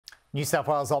New South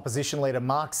Wales opposition leader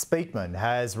Mark Speakman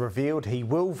has revealed he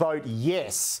will vote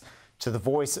yes to the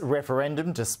Voice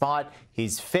referendum despite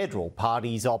his federal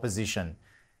party's opposition.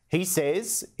 He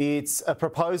says it's a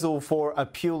proposal for a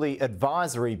purely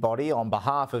advisory body on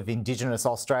behalf of Indigenous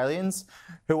Australians,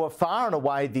 who are far and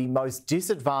away the most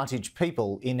disadvantaged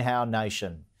people in our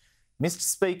nation. Mr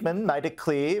Speakman made it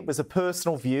clear it was a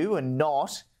personal view and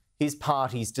not his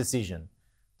party's decision.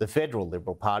 The federal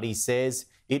Liberal Party says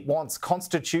it wants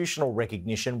constitutional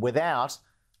recognition without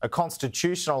a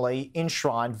constitutionally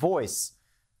enshrined voice.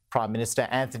 Prime Minister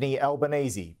Anthony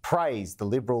Albanese praised the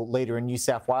Liberal leader in New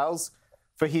South Wales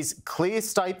for his clear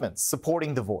statements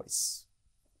supporting the Voice.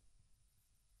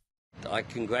 I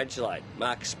congratulate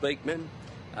Mark Speakman,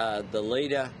 the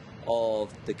leader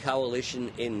of the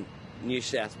coalition in New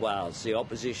South Wales, the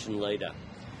opposition leader,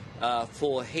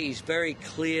 for his very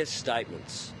clear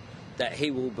statements that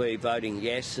he will be voting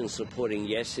yes and supporting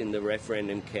yes in the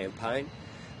referendum campaign,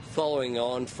 following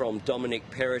on from Dominic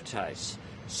Perrottet's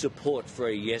support for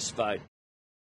a yes vote